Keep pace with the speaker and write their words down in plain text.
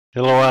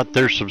Hello out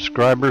there,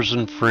 subscribers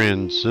and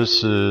friends.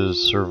 This is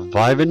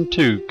Surviving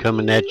 2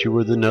 coming at you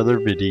with another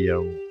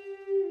video.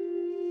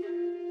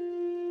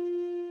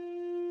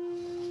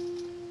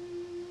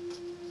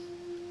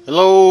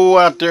 Hello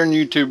out there in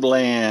YouTube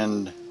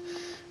land.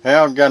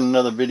 Well, I've got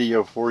another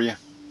video for you.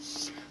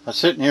 I'm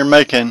sitting here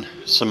making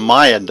some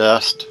Maya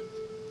dust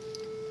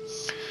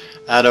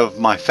out of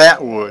my fat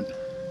wood.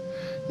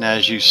 Now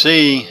as you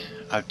see,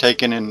 I've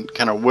taken and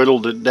kind of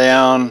whittled it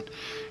down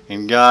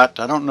and got,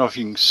 I don't know if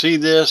you can see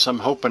this, I'm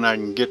hoping I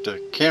can get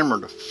the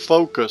camera to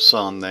focus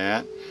on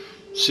that.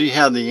 See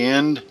how the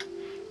end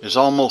is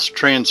almost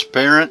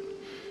transparent?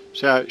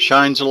 See how it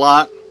shines a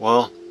lot?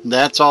 Well,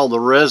 that's all the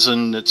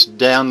resin that's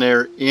down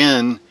there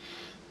in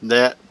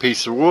that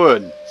piece of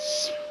wood.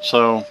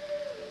 So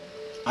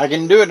I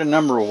can do it a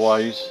number of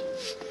ways.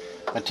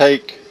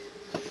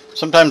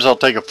 Sometimes I'll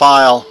take a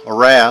file, a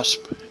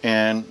rasp,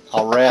 and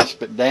I'll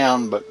rasp it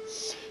down, but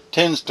it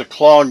tends to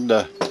clog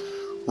the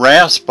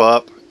rasp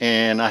up,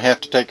 and I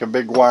have to take a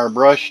big wire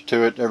brush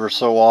to it ever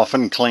so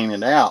often and clean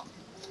it out.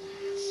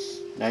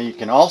 Now you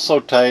can also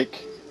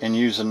take and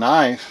use a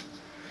knife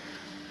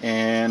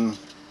and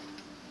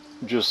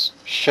just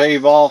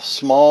shave off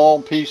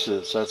small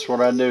pieces. That's what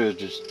I do, is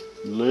just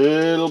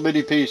little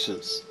bitty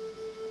pieces.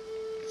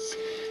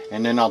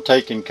 And then I'll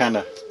take and kind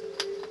of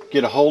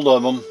get a hold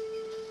of them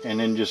and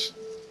then just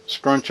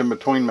scrunch them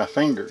between my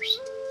fingers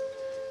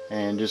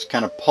and just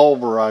kind of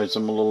pulverize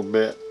them a little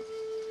bit.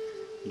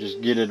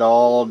 Just get it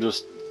all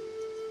just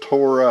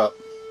tore up.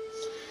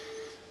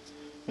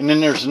 And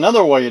then there's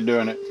another way of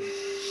doing it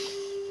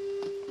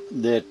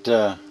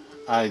that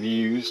I've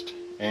used,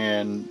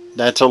 and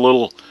that's a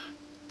little,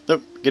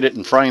 get it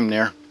in frame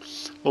there,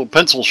 little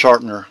pencil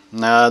sharpener.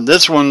 Now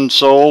this one's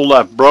so old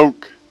I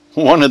broke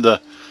one of the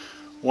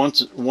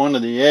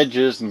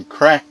edges and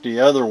cracked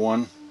the other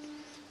one,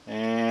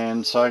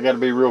 and so I got to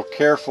be real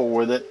careful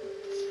with it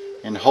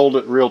and hold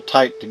it real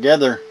tight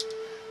together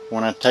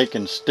when I take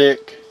and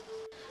stick.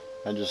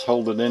 I just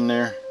hold it in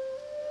there.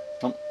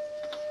 Oh,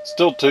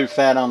 still too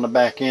fat on the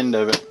back end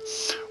of it.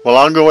 Well,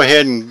 I'll go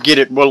ahead and get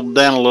it whittled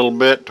down a little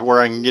bit to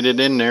where I can get it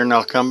in there, and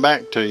I'll come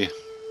back to you.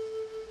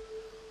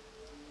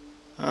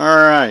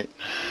 Alright,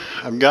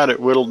 I've got it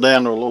whittled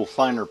down to a little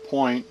finer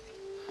point.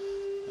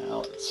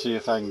 Now let's see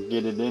if I can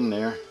get it in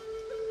there.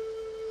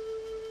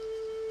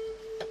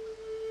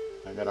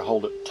 I gotta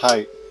hold it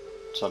tight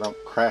so I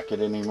don't crack it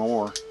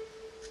anymore.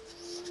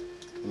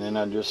 And then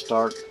I just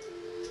start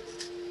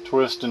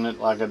twisting it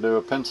like I do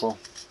a pencil.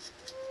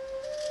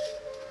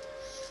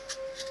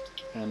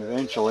 And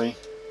eventually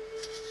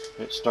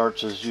it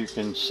starts, as you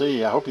can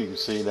see, I hope you can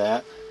see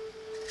that,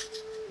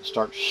 it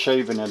starts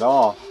shaving it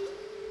off.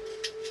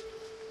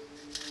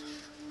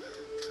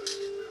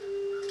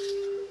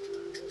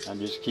 I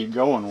just keep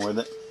going with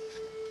it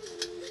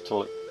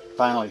until it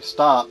finally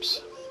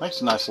stops.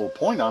 Makes a nice little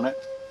point on it.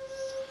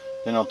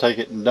 Then I'll take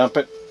it and dump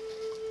it.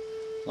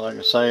 Like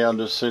I say, I'll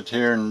just sit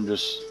here and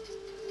just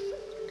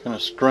kind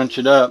of scrunch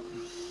it up,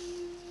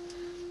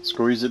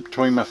 squeeze it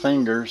between my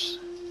fingers,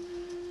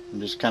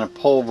 and just kind of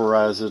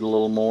pulverize it a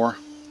little more.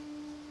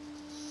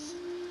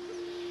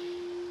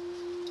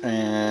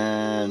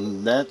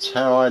 And that's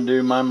how I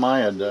do my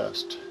Maya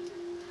dust.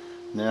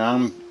 Now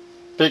I'm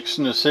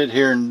fixing to sit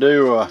here and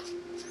do a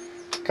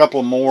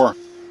couple more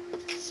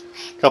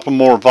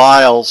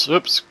vials.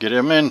 Oops, get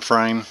them in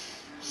frame.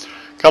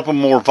 Couple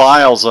more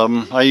vials of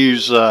them. I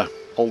use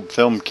old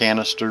film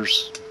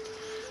canisters.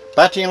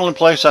 About the only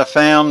place I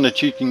found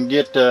that you can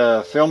get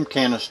film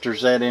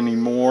canisters at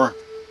anymore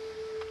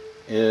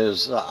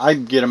is I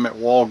get them at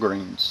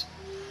Walgreens.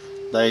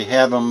 They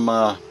have them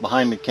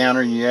behind the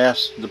counter. You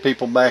ask the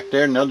people back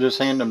there and they'll just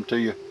hand them to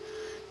you.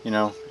 You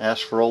know,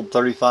 ask for old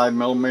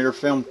 35mm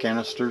film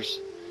canisters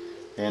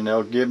and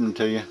they'll give them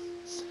to you.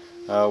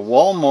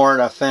 Walmart,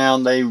 I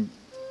found they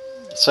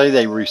say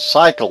they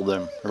recycle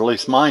them, or at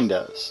least mine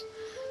does.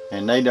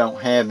 And they don't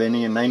have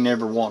any, and they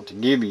never want to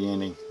give you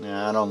any.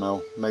 Now, I don't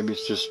know. Maybe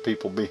it's just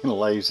people being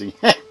lazy.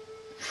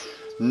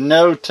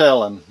 No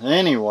telling.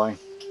 Anyway.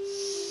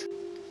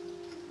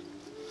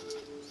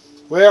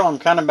 Well, I'm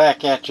kind of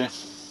back at you.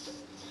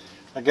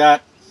 I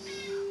got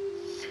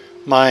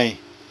my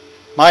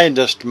Maya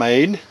dust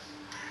made.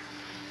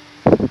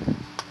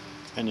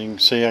 And you can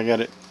see I got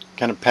it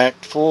kind of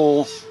packed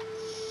full.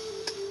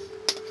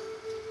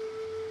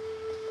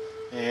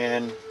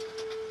 And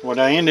what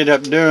I ended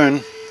up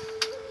doing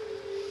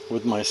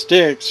with my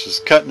sticks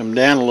is cutting them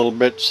down a little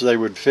bit so they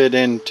would fit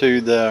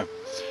into the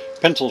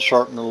pencil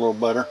sharpener a little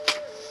better.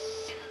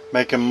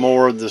 Make them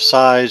more the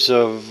size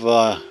of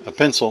a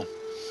pencil.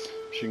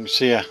 As you can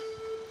see, I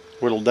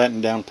whittled that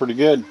down pretty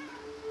good.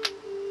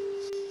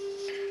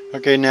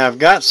 Okay, now I've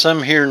got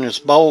some here in this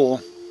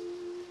bowl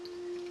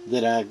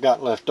that I've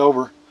got left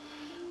over.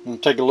 I'm going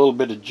to take a little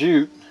bit of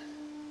jute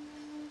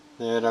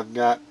that I've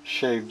got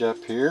shaved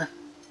up here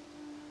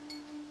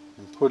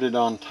and put it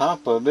on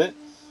top of it.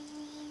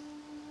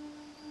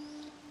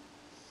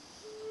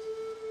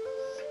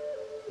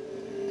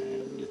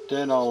 And get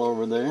that all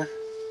over there.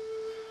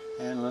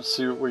 And let's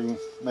see what we can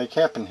make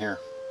happen here.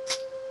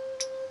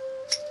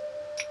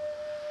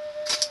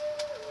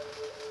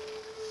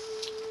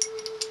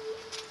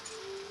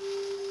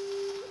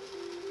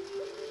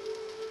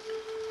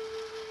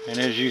 And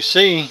as you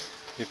see,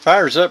 it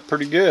fires up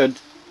pretty good,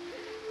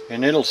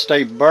 and it'll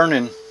stay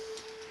burning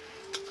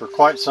for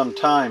quite some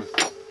time.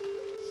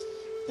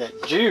 That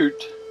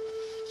jute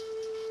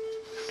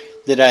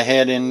that I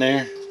had in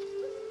there,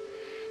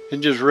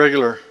 it's just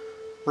regular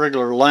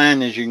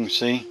line, as you can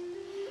see.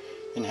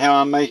 And how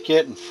I make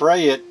it and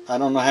fray it, I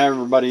don't know how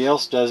everybody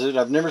else does it.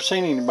 I've never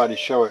seen anybody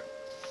show it.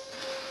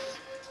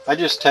 I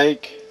just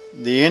take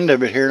the end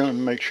of it here, let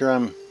me make sure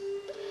I'm,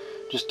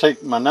 just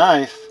take my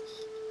knife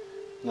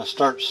and I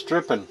start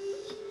stripping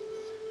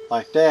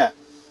like that.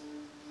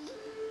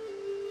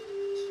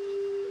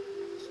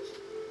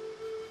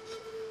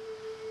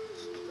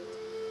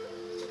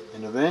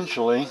 And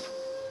eventually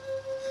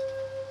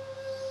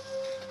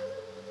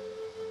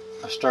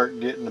I start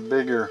getting a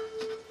bigger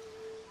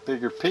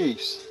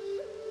piece.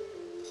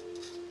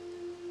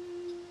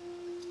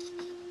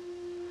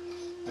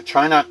 I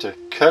try not to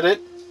cut it.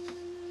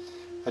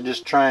 I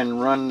just try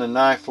and run the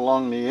knife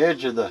along the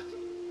edge of the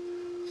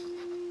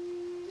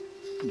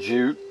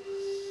jute,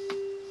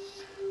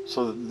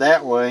 so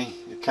that way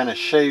it kind of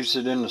shaves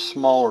it into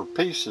smaller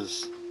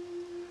pieces.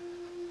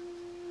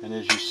 And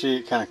as you see,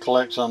 it kind of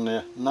collects on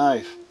the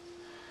knife.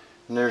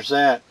 And there's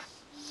that.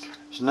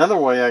 There's another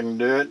way I can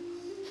do it.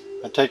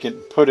 I take it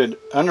and put it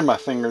under my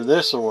finger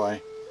this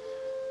way,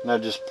 and I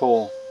just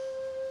pull,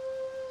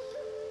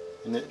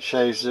 and it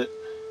shaves it.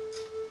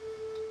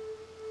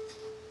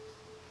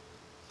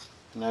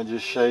 And I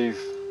just shave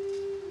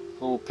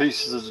little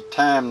pieces at a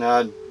time.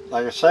 Now,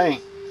 like I say,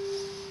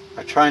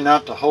 I try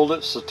not to hold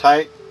it so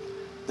tight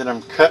that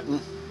I'm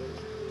cutting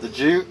the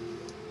jute,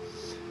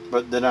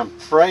 but that I'm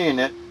fraying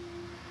it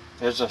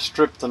as I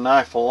strip the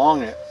knife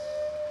along it.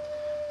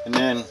 And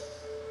then,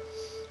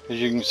 as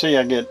you can see,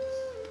 I get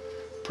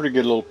pretty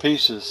good little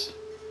pieces.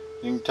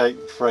 You can take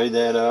and fray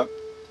that up.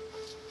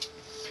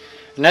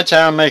 And that's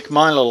how I make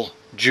my little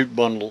jute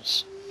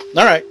bundles.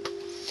 Alright,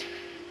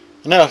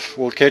 enough.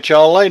 We'll catch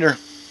y'all later.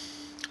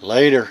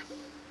 Later.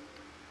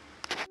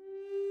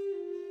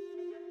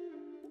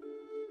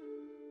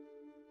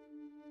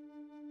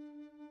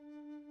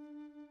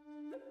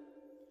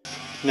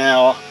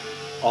 Now,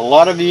 a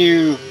lot of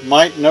you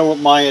might know what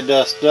Maya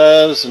dust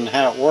does and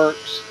how it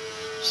works.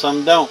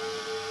 Some don't.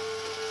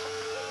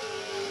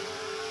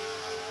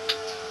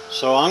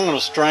 So I'm going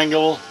to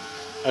strangle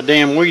a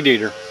damn weed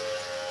eater.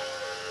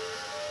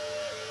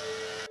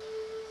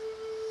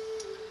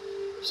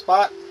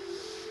 Spot.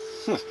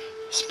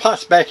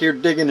 Spot's back here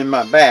digging in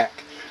my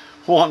back,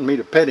 wanting me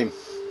to pet him.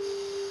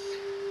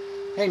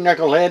 Hey,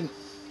 knucklehead.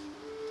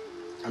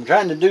 I'm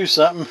trying to do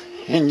something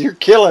and you're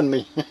killing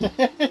me.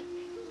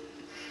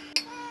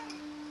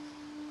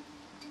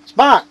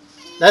 Spot,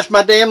 that's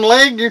my damn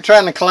leg you're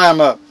trying to climb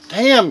up.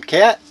 Damn,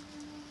 cat.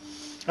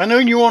 I know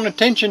you want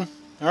attention.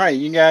 Alright,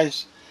 you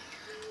guys.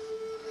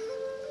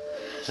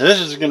 This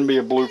is going to be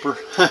a blooper.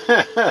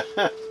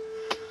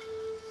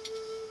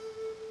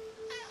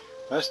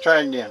 Let's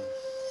try again.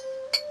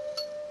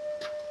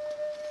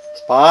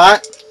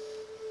 Spot.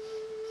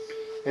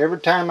 Every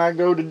time I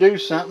go to do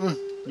something,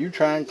 you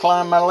try and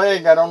climb my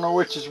leg. I don't know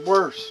which is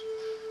worse.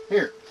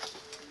 Here.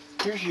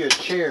 Here's you a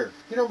chair.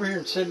 Get over here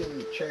and sit in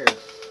the chair.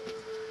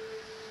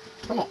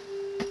 Come on.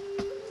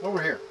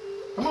 Over here.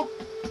 Come on.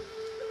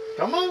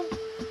 Come on.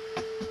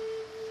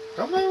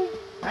 Come on.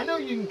 I know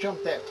you can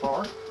jump that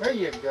far. There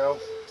you go.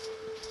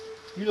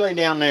 You lay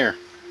down there.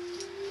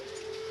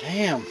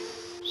 Damn.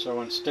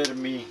 So instead of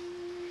me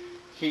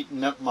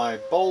heating up my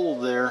bowl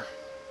there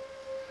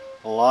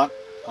a lot,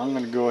 I'm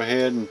going to go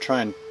ahead and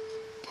try and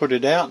put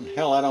it out. And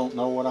hell, I don't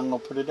know what I'm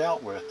going to put it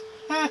out with.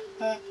 I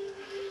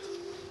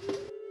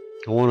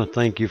want to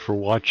thank you for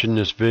watching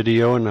this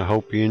video, and I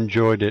hope you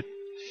enjoyed it.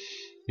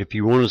 If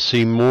you want to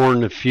see more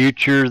in the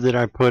future that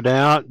I put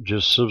out,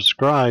 just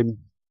subscribe.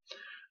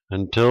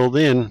 Until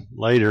then,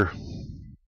 later.